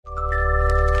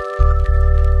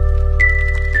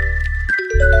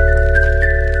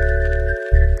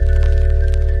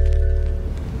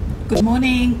Good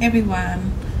morning,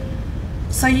 everyone.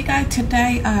 So you guys,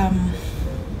 today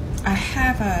I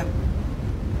have a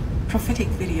prophetic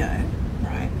video,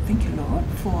 right? Thank you, Lord,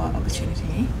 for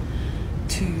opportunity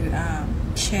to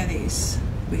share this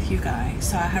with you guys.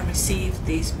 So I have received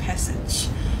this passage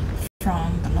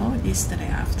from the Lord yesterday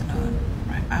afternoon,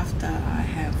 right after I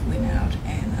have went out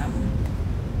and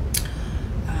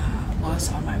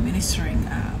was on my ministering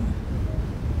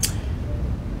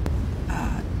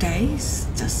days,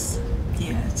 just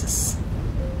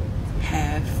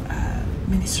have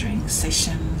ministering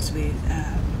sessions with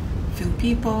few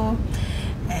people,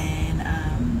 and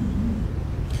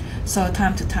so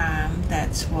time to time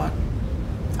that's what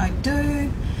I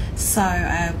do. So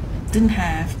I didn't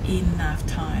have enough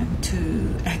time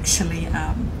to actually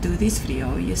do this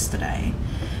video yesterday.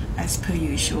 As per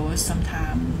usual,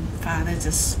 sometimes Father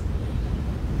just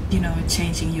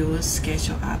changing your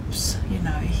schedule ups,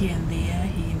 here and there.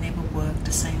 He never worked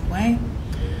the same way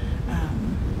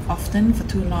often for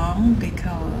too long,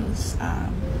 because I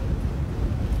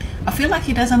feel like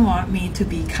he doesn't want me to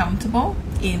be comfortable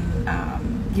in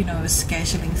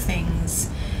scheduling things,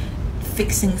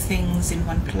 fixing things in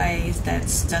one place.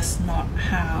 That's just not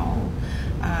how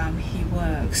he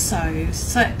works. So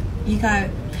you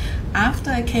guys,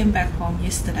 after I came back home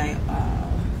yesterday,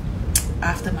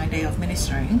 after my day of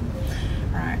ministering,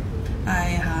 right, I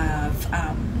have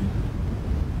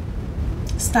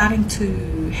starting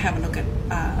to have a look at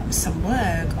some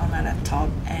work on my laptop,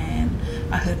 and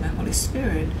I heard my Holy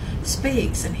Spirit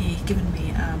speaks, and he given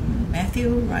me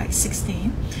Matthew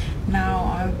 16. Now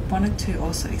I wanted to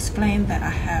also explain that I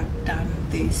have done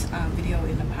this video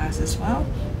in the past as well,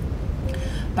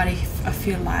 but I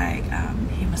feel like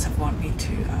he must have wanted me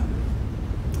to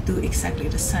do exactly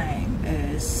the same,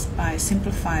 as by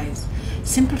simplifying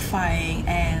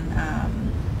and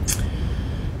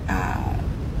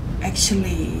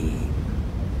actually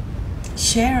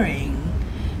sharing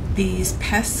this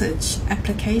passage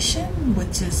application,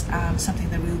 which is something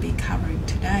that we'll be covering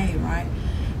today, right?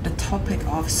 The topic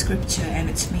of scripture and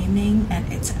its meaning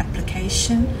and its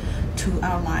application to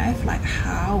our life, like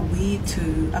how we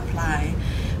to apply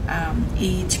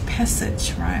each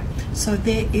passage, right? So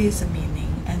there is a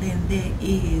meaning, and then there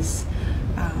is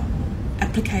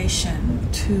application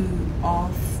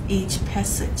of each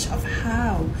passage, of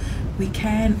how we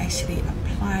can actually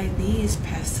apply these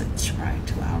passages, right,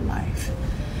 to our life.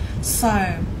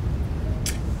 So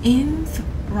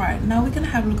right now we're going to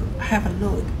have a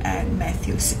look at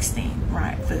Matthew 16,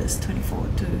 right, verse 24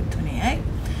 to 28.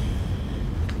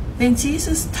 Then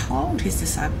Jesus told his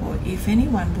disciple, "If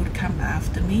anyone would come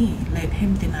after me, let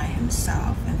him deny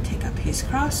himself and take up his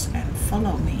cross and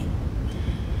follow me.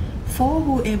 For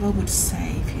whoever would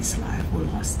save his life will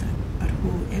lose it, but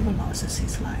whoever loses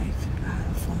his life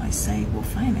for my sake will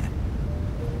find it.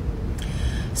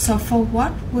 So for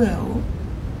what will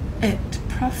it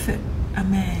profit a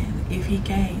man if he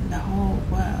gain the whole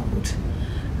world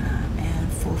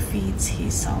and forfeits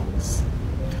his souls?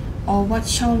 Or what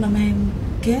shall a man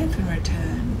give in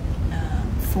return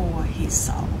for his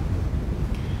soul?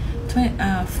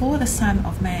 For the Son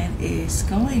of Man is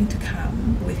going to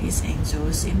come with his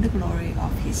angels in the glory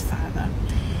of his Father,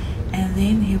 and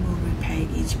then he will repay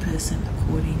each person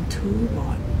according to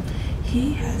what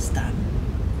he has done.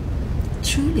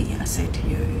 Truly I say to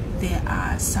you, there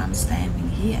are some standing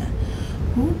here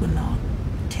who will not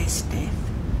taste death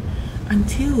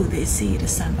until they see the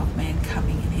Son of Man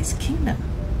coming in his kingdom."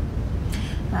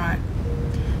 Right?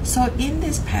 So in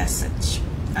this passage,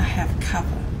 I have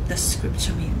covered the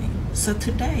scripture meaning. So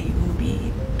today we'll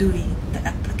be doing the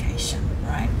application,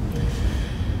 right,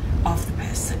 of the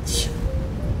passage.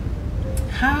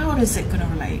 How is it going to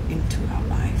relate into our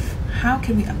life? How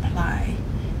can we apply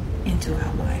into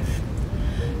our life?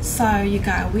 So you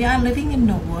guys, we are living in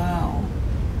a world,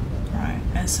 right,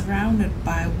 and surrounded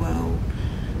by world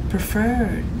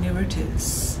preferred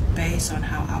narratives based on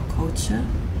how our culture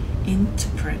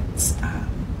interprets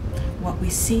what we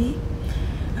see,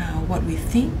 what we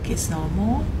think is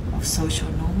normal, of social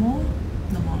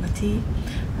normality,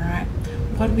 right?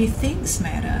 What we think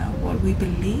matter, what we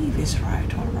believe is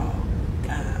right or wrong.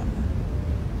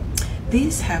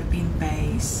 These have been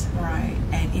based, right,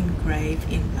 and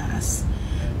engraved in us,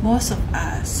 most of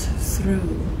us,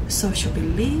 through social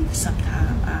beliefs.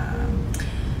 Sometimes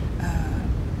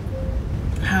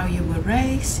how you were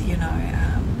raised, your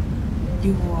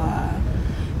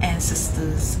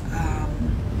ancestors'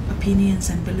 opinions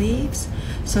and beliefs.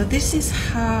 So this is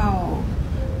how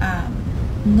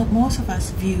most of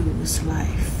us views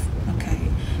life,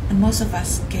 okay, and most of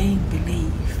us gain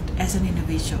belief as an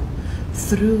individual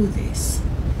through this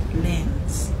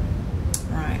lens,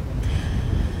 right?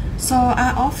 So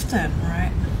I often,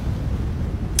 right,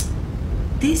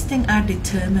 these things are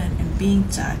determined and being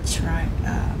judged, right,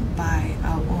 by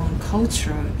our own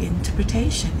cultural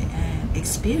interpretation and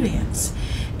experience.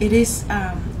 It is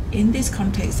in this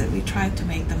context that we try to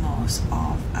make the most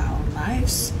of our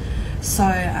lives. So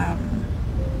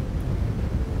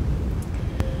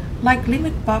like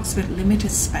limit box with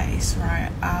limited space, right?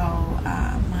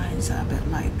 Our minds are a bit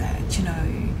like that. You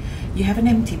know, you have an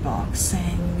empty box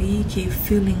and we keep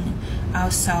filling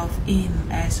ourselves in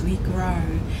as we grow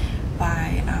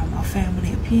by our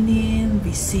family opinion.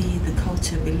 We see the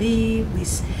culture belief. We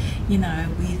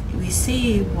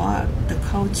see what the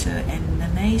culture and the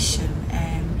nation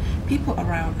and people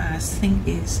around us think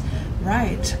is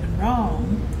right and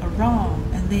wrong,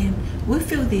 and then we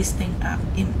fill these things up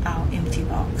in our empty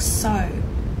box. So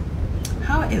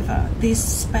however, this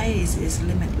space is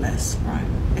limitless, right?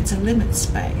 It's a limit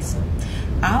space.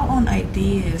 Our own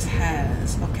ideas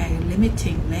has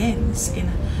limiting lens in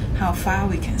how far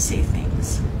we can see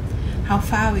things, how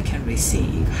far we can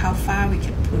receive, how far we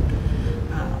can put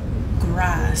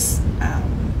grasp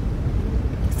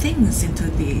things into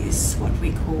this what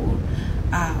we call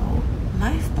our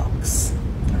life box,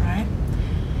 right?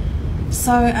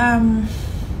 So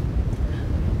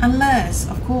unless,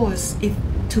 of course, if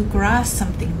to grasp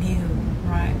something new,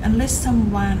 right, unless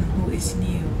someone who is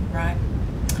new, right,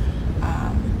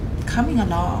 coming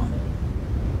along,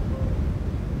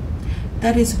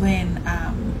 that is when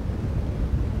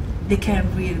they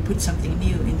can really put something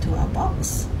new into our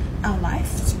box, our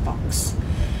life box.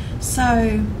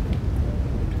 So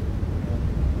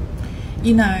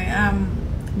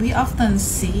we often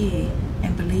see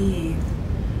and believe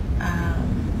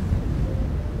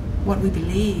what we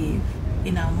believe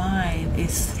in our mind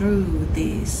is through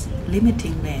this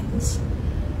limiting lens,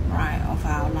 right, of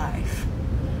our life.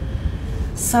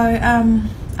 So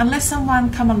unless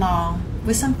someone come along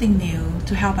with something new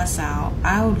to help us out,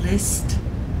 our list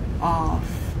of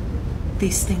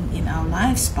this thing in our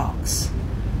lives box,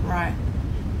 right,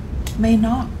 may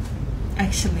not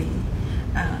actually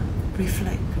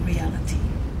reflect reality,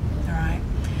 right?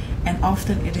 And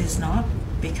often it is not,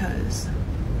 because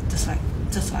just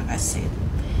like I said,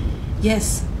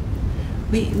 yes,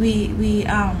 we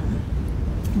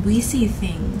see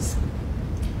things,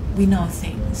 we know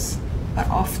things, but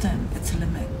often it's a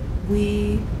limit.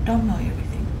 We don't know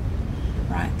everything,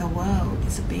 right? The world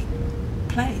is a big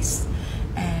place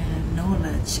and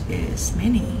knowledge is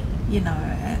many,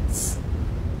 it's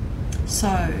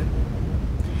so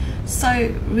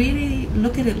really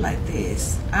look at it like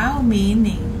this. Our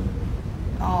meaning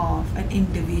of an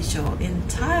individual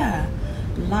entire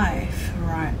life,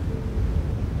 right,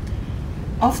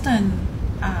 often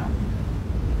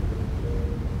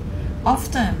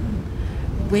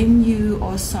when you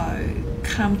also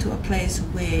come to a place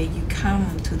where you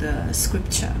come to the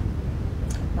scripture,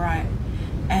 right,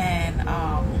 and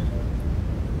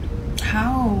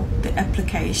how the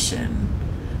application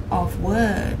of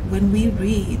word when we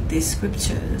read these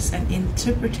scriptures and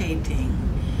interpreting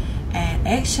and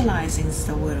actualizing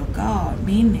the word of God,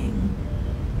 meaning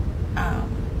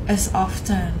as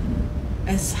often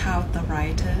as how the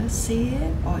writer see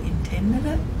it or intended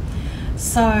it.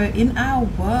 So in our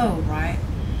world, right,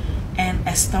 an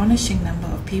astonishing number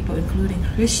of people, including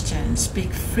Christians,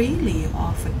 speak freely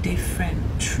of a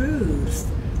different truth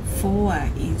for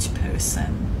each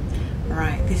person,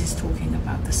 right? This is talking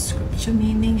about the scripture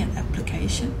meaning and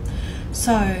application.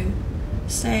 So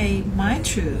say my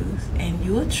truth and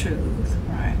your truth,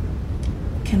 right,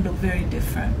 can look very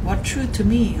different. What true to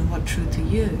me and what true to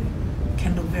you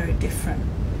can look very different.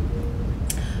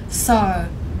 So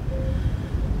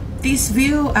this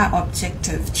view, our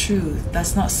objective truth,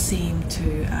 does not seem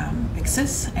to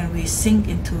exist, and we sink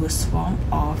into a swamp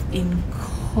of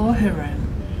incoherent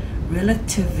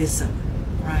relativism,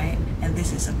 right? And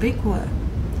this is a big word.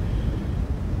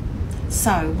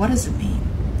 So what does it mean?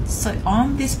 So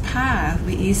on this path,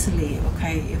 we easily,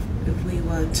 if we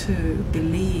were to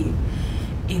believe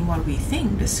in what we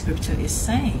think the scripture is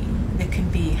saying, there can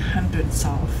be hundreds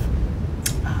of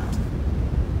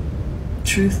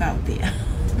truth out there.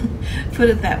 Put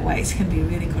it that way, it can be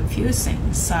really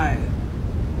confusing. So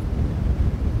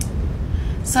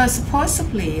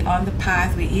supposedly on the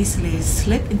path, we easily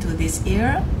slip into this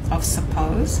era of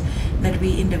suppose that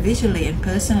we individually and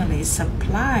personally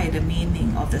supply the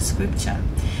meaning of the scripture.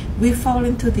 We fall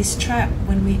into this trap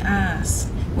when we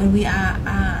are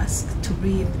asked to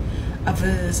read a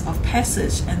verse of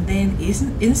passage and then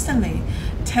instantly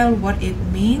tell what it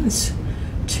means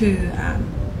to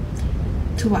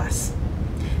us.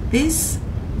 This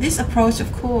This approach,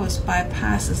 of course,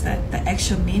 bypasses that the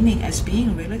actual meaning as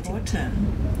being really important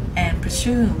and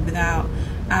presumed without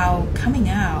our coming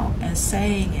out and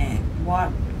saying it,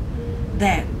 what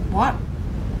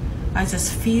I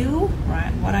just feel,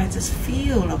 right? What I just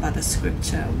feel about the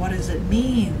scripture. What does it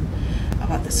mean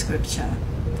about the scripture?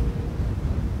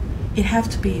 It have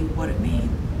to be what it means,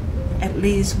 at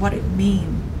least what it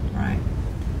means, right,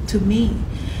 to me.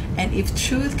 And if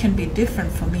truth can be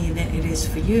different for me than it is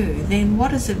for you, then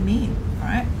what does it mean,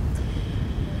 right?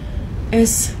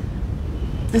 Is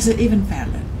it even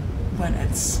valid when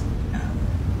it's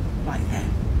like that?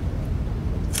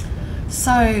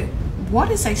 So what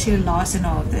is actually lost in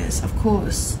all of this, of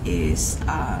course, is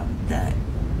the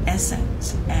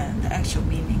essence and the actual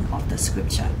meaning of the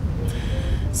scripture.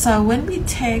 So when we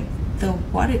take the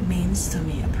what it means to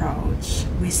me approach,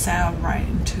 we sail right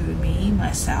into me,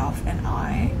 myself, and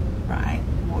I, right,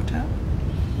 water.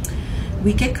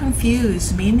 We get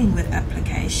confused meaning with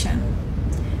application.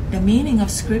 The meaning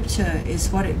of scripture is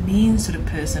what it means to the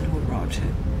person who wrote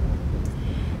it.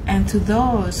 And to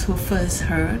those who first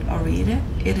heard or read it,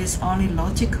 it is only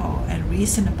logical and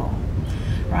reasonable,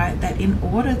 right, that in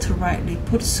order to rightly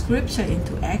put scripture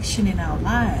into action in our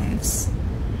lives,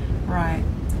 right,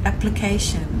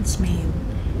 applications mean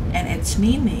and its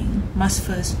meaning must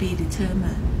first be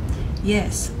determined.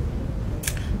 Yes,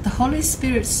 the Holy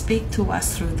Spirit speaks to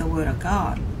us through the Word of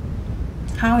God.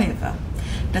 However,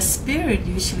 the Spirit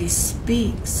usually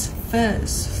speaks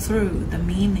first through the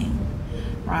meaning,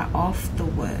 right, of the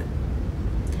Word,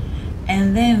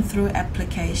 and then through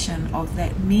application of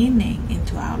that meaning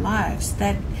into our lives.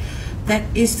 That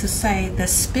is to say, the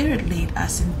Spirit leads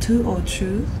us into all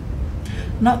truth,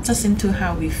 not just into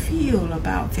how we feel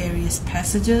about various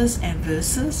passages and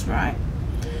verses, right?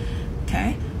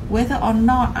 Okay, whether or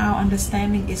not our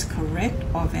understanding is correct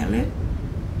or valid,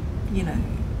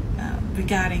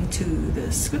 regarding to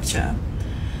the scripture,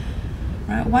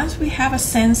 right? Once we have a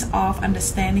sense of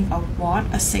understanding of what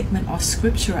a segment of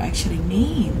scripture actually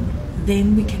means,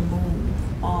 then we can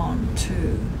move on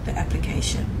to the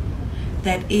application.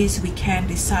 That is, we can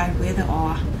decide whether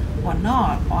or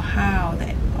not, or how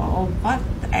that, or what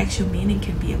the actual meaning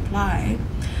can be applied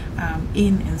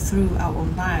in and through our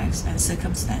own lives and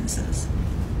circumstances.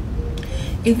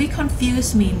 If we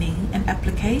confuse meaning and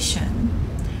application,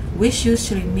 which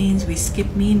usually means we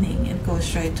skip meaning and go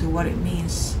straight to what it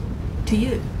means to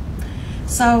you,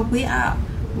 so we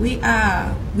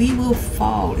will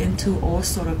fall into all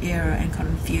sort of error and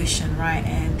confusion, right?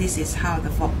 And this is how the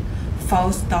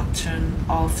false doctrine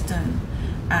often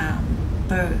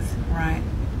birth, right?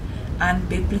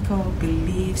 Unbiblical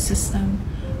belief system,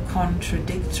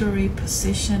 contradictory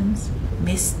positions,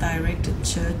 misdirected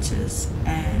churches,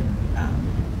 and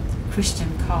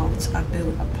Christian cults are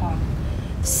built upon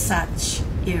such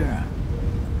error.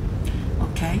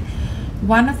 Okay,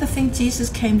 one of the things Jesus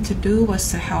came to do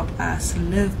was to help us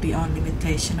live beyond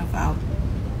limitation of our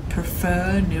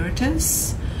preferred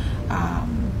narratives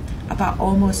about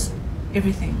almost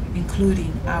everything,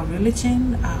 including our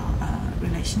religion, our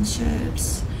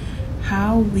relationships,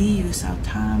 how we use our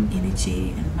time,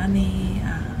 energy, and money,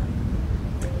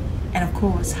 and of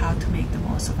course how to make the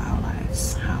most of our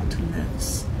lives, how to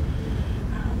live,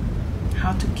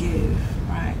 how to give,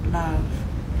 right, love,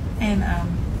 and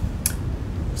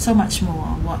so much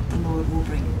more what the Lord will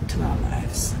bring to our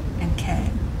lives and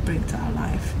can bring to our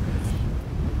life.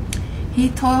 He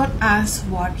taught us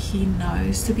what He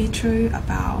knows to be true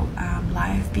about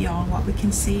life beyond what we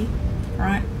can see,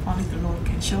 right? Only the Lord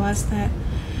can show us that.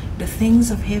 The things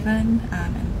of heaven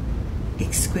and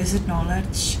exquisite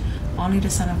knowledge, only the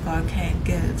Son of God can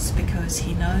give, because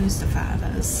He knows the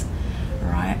Father's,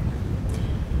 right?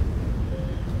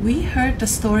 We heard the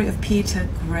story of Peter's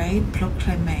great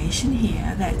proclamation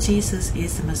here that Jesus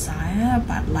is the Messiah,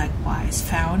 but likewise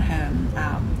found him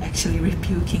actually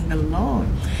rebuking the Lord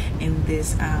in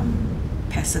this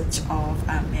passage of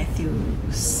Matthew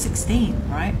 16,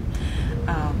 right?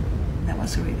 That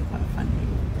was really quite funny.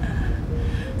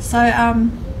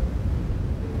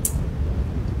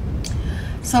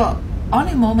 So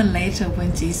only a moment later,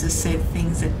 when Jesus said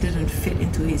things that didn't fit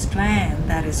into His plan,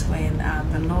 that is when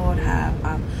the Lord had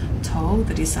told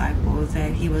the disciples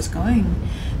that He was going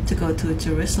to go to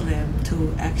Jerusalem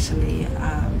to actually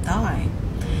die.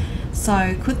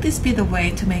 So could this be the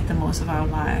way to make the most of our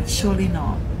lives? Surely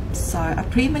not. So a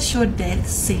premature death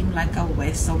seemed like a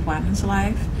waste of one's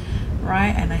life,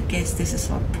 right? And I guess this is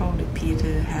what probably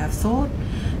Peter have thought.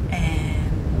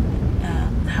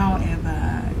 And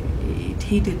however,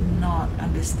 he did not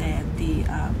understand the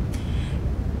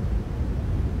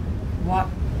what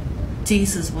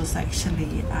Jesus was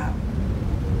actually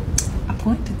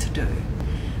appointed to do,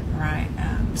 right?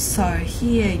 So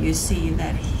here you see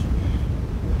that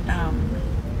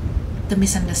the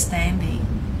misunderstanding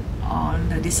on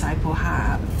the disciple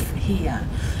have here,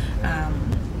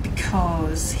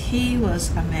 because he was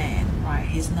a man, right?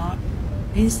 He's not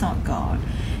God.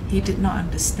 He did not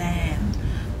understand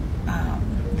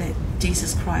that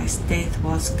Jesus Christ's death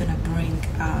was going to bring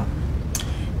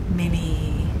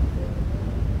many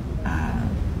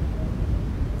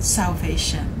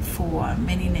salvation for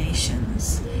many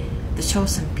nations, the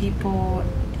chosen people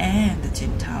and the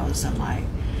Gentiles alike.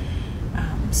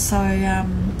 So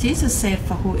Jesus said,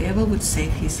 for whoever would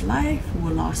save his life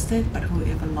will lost it, but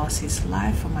whoever lost his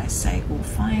life for my sake will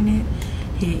find it.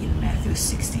 Here in Matthew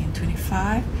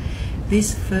 16:25.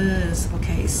 This verse,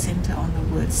 is centered on the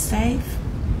word save.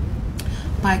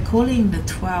 By calling the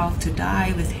 12 to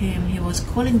die with him, he was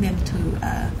calling them to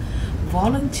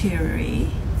voluntarily,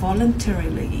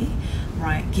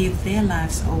 right, give their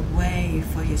lives away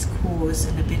for his cause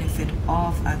and the benefit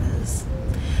of others.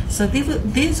 So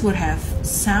this would have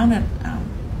sounded,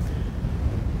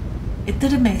 it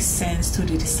didn't make sense to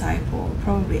the disciple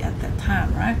probably at that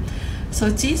time, right? So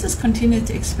Jesus continued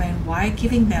to explain why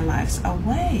giving their lives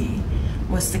away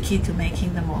was the key to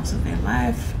making the most of their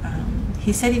life.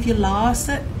 He said, if you lost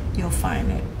it, you'll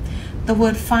find it. The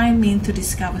word find means to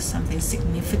discover something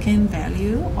significant,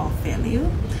 value.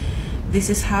 This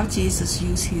is how Jesus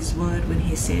used his word when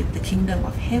he said, the kingdom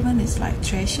of heaven is like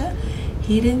treasure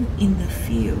hidden in a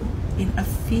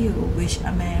field which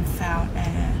a man found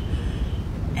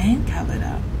and covered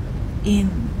up.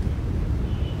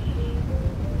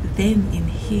 Then in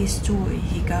his joy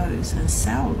he goes and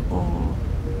sells all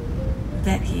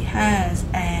that he has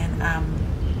and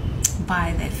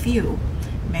buy that field.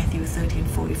 Matthew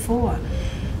 13:44.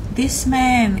 This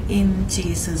man in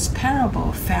Jesus'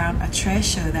 parable found a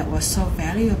treasure that was so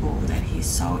valuable that he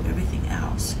sold everything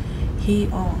else he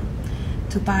owned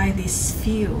to buy this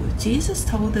field. Jesus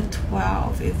told the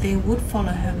 12 if they would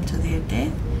follow him to their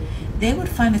death, they would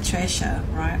find a treasure,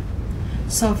 right?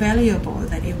 So valuable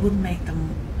that it would make them,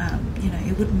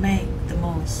 it would make the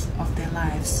most of their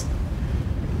lives.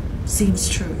 Seems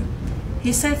true.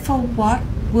 He said, for what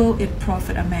will it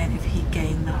profit a man if he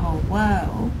gain the whole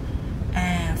world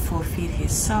and forfeit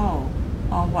his soul?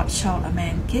 Or what shall a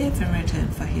man give in return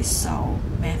for his soul?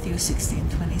 Matthew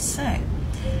 16:26.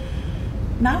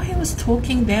 Now he was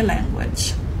talking their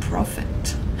language,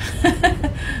 profit.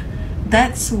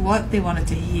 That's what they wanted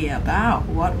to hear about.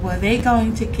 What were they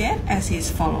going to get as his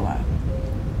follower?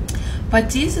 But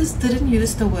Jesus didn't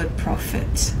use the word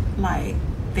profit like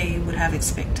they would have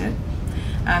expected.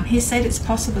 He said it's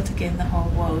possible to gain the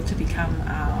whole world, to become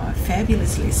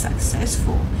fabulously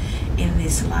successful in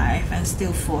this life and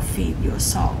still forfeit your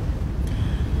soul.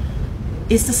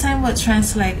 It's the same word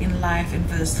translated in life in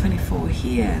verse 24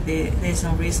 here. There's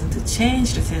no reason to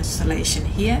change the translation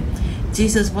here.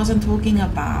 Jesus wasn't talking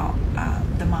about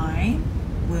the mind,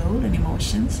 will, and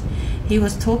emotions. He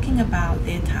was talking about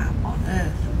their time on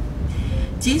earth.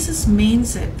 Jesus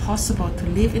means it possible to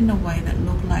live in a way that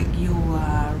look like you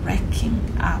are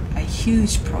racking up a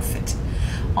huge profit,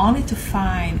 only to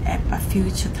find at a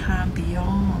future time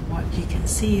beyond what you can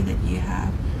see that you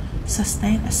have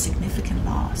sustained a significant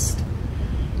loss.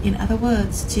 In other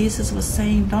words, Jesus was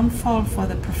saying, don't fall for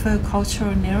the preferred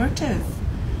cultural narrative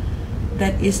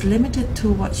that is limited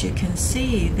to what you can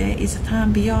see. There is a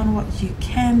time beyond what you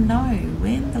can know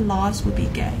when the loss will be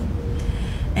gained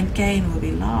and gain will be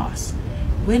lost.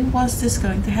 When was this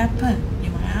going to happen,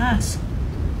 you might ask?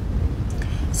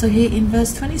 So here in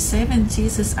verse 27,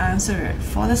 Jesus answered,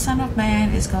 for the Son of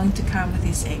Man is going to come with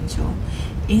his angel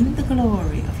in the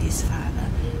glory of his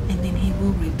Father, and then he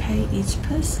will repay each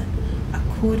person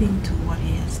according to what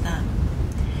he has done.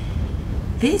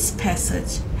 This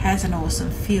passage has an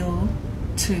awesome feel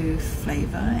to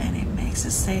flavor, and it makes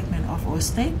a statement of all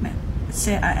statement. It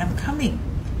said, I am coming.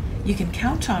 You can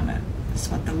count on it. That's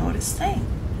what the Lord is saying.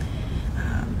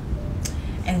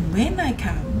 And when I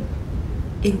come,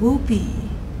 it will be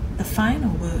the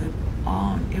final word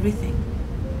on everything.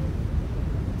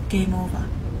 Game over,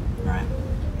 right?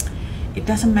 It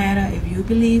doesn't matter if you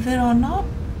believe it or not,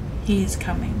 he is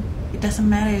coming. It doesn't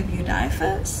matter if you die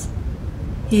first,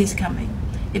 he is coming.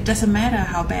 It doesn't matter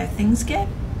how bad things get,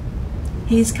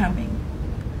 he is coming.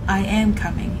 I am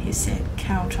coming, he said,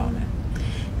 count on it.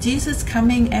 Jesus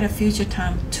coming at a future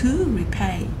time to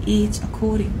repay each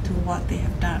according to what they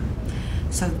have done.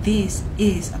 So this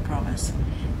is a promise.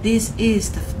 This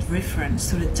is the reference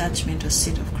to the judgmental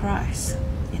seat of Christ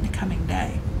in the coming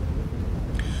day,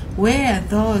 where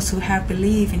those who have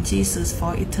believed in Jesus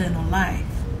for eternal life,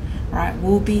 right,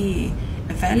 will be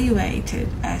evaluated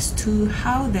as to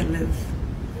how they live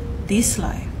this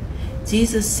life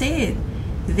Jesus said,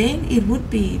 then it would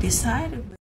be decided